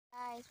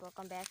guys,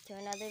 welcome back to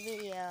another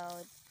video.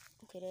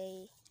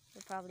 Today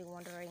you're probably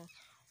wondering,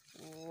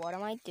 what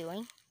am I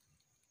doing?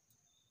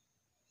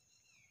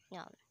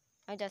 No,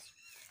 I'm just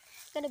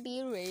gonna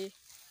be Ray.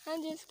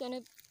 I'm just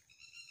gonna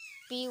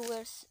be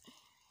where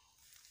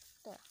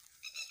the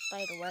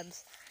spider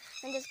webs.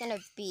 I'm just gonna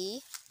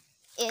be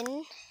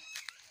in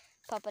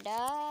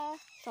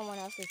someone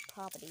else's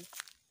property.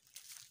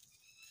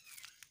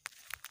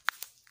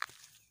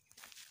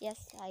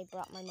 Yes, I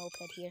brought my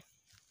moped here.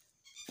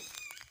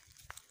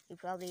 You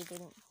probably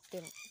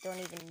don't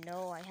even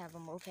know I have a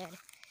moped,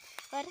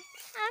 but I'm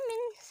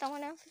in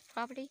someone else's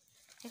property.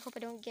 I hope I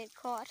don't get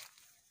caught.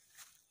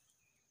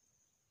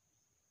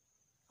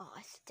 Oh,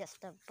 it's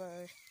just a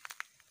bird.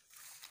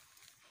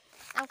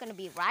 I'm gonna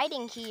be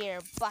riding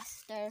here,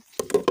 Buster.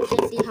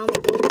 Let's see how my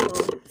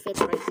GoPro fits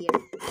right here.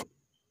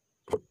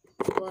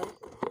 Well,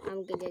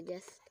 I'm gonna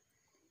just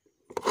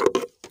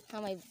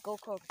how my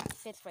GoPro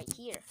fits right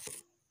here.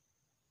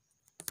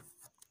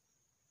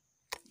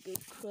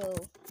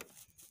 GoPro.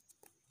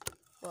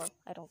 Well,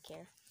 I don't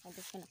care. I'm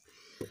just gonna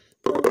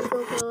put my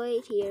GoPro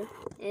right here,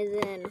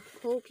 and then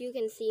hope you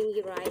can see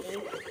me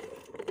riding.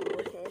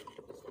 Okay.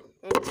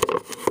 And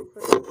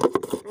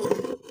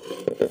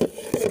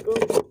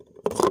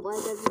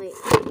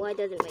why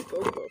doesn't my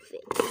GoPro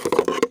fit?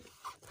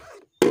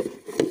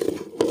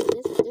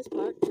 This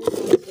part.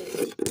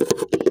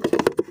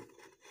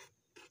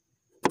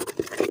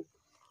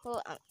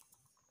 Well,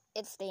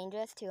 it's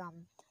dangerous to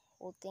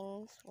hold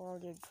things while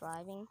you're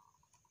driving.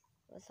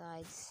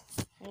 Besides,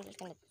 I'm just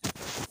gonna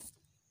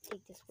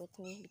take this with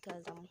me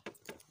because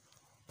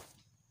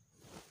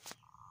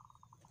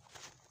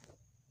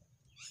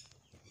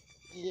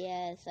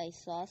yes, I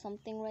saw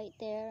something right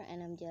there,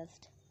 and I'm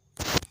just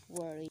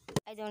worried.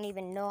 I don't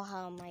even know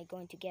how am I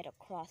going to get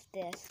across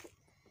this.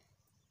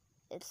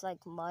 It's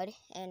like mud,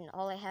 and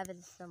all I have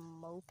is a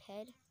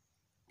moped.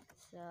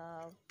 So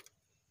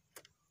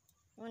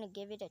I'm gonna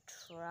give it a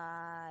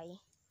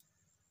try.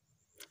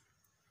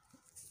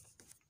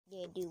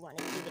 Yeah, I do want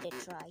to give it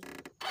a try.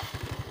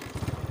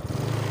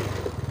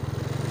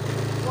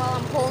 While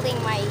I'm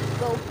holding my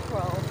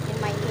GoPro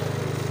in my hand.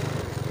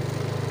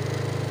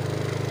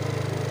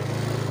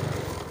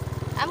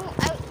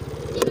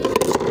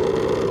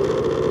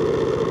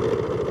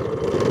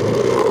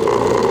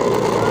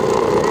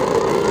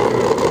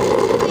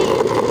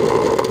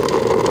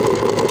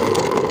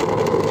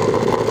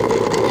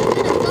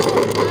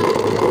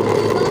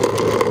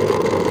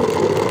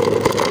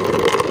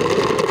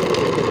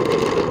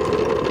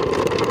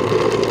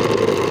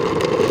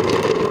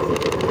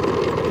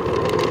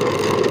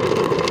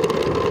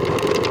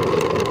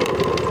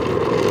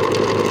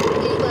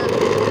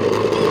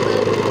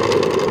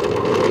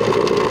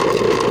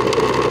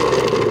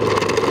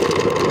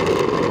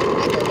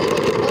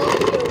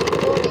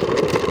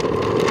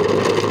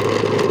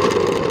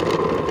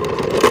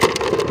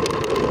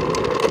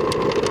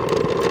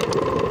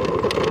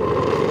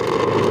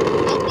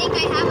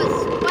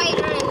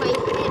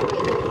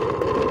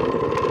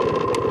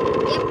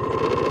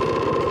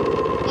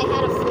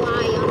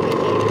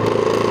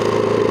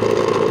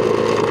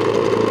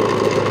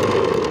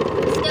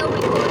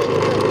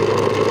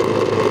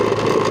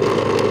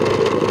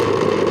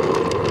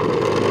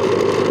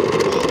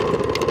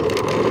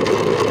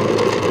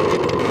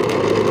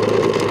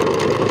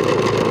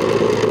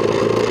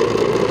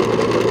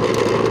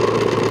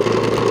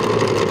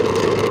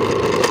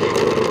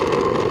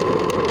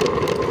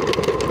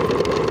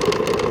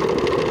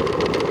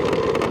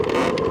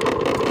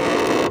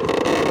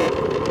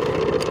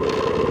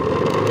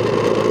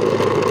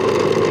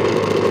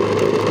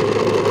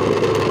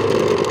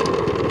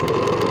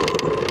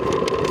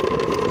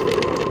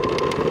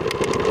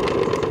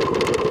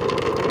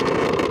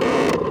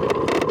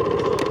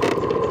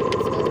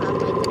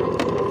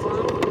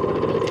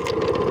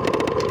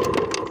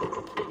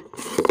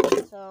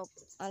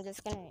 I'm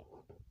just gonna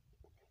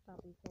stop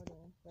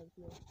recording right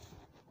here.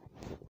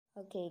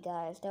 Okay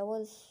guys, that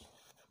was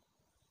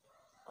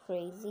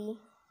crazy.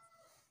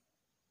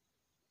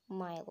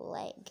 My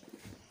leg.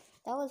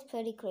 That was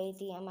pretty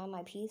crazy. I'm on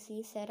my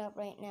PC setup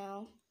right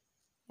now.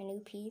 My new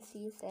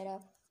PC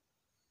setup.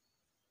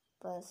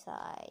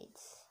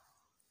 Besides,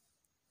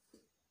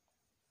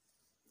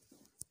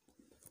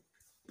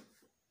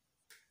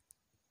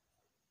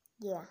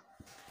 yeah.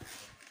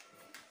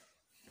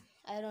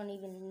 I don't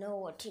even know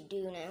what to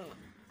do now.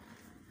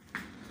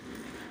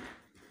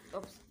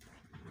 Oops.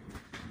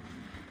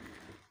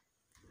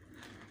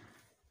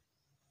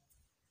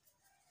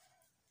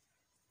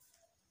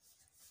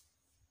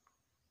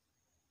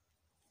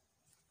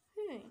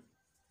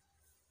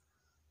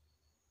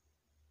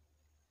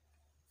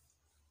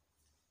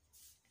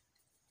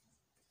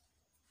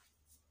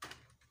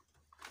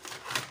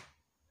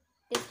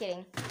 Just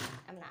kidding.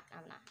 I'm not.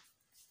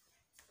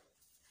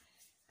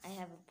 I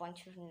have a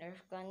bunch of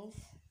Nerf guns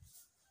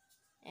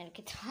and a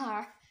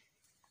guitar.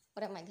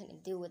 What am I gonna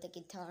do with a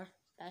guitar?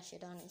 Bash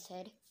it on his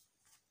head?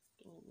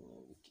 Didn't even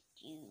know what to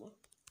do.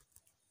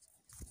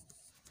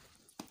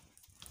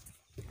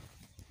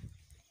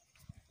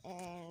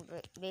 And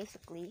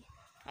basically,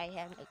 I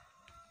have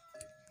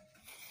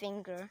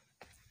finger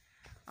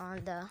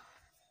on the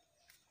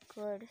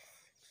good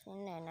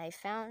thing, and I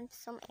found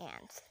some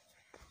ants.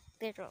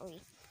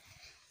 Literally.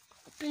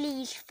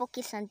 Please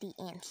focus on the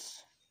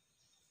ants.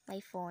 My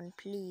phone,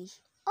 please.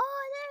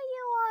 Oh, there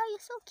you are. You're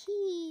so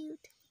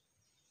cute.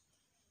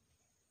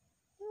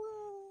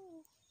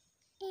 Whoa.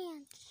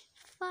 Ants.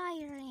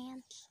 Fire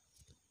ants.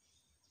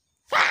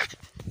 Ah!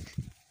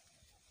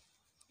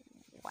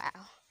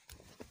 Wow.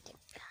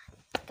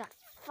 Got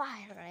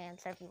fire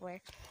ants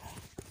everywhere.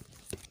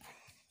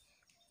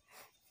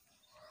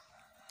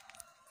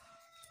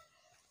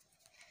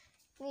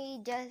 We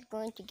just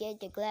going to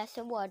get a glass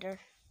of water.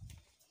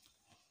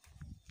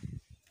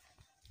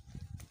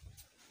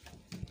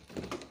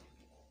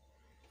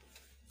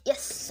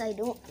 Yes, I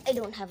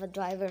don't have a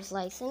driver's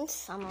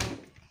license. I'm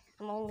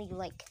only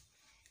like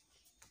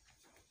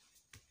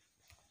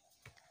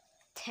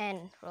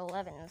 10 or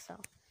 11 or so.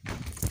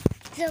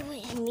 So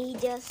me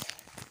just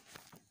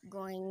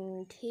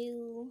going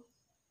to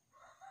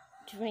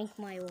drink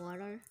my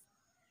water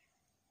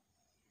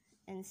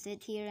and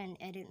sit here and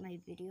edit my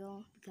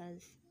video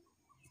because